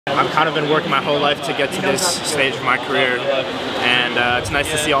I've kind of been working my whole life to get to this stage of my career, and it's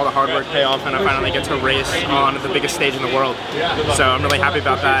nice to see all the hard work pay off, and I finally get to race on the biggest stage in the world. So I'm really happy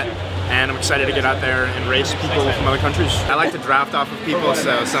about that, and I'm excited to get out there and race people from other countries. I like to draft off of people,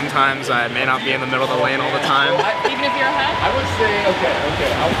 so sometimes I may not be in the middle of the lane all the time. Even if you're ahead? I would say,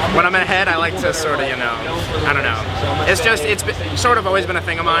 okay. When I'm ahead, I like to sort of, you know, I don't know. It's sort of always been a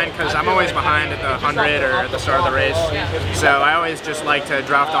thing of mine, because I'm always behind at the 100 or at the start of the race. So I always just like to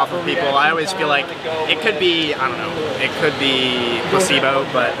draft off of people. I always feel like it could be, I don't know, it could be placebo,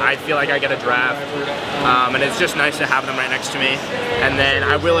 but I feel like I get a draft. And it's just nice to have them right next to me. And then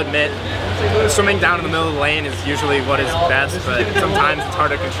I will admit, swimming down in the middle of the lane is usually what is best, but sometimes it's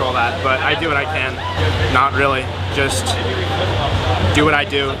hard to control that. But I do what I can. Not really. Just do what I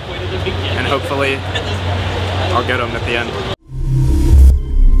do, and hopefully I'll get them at the end.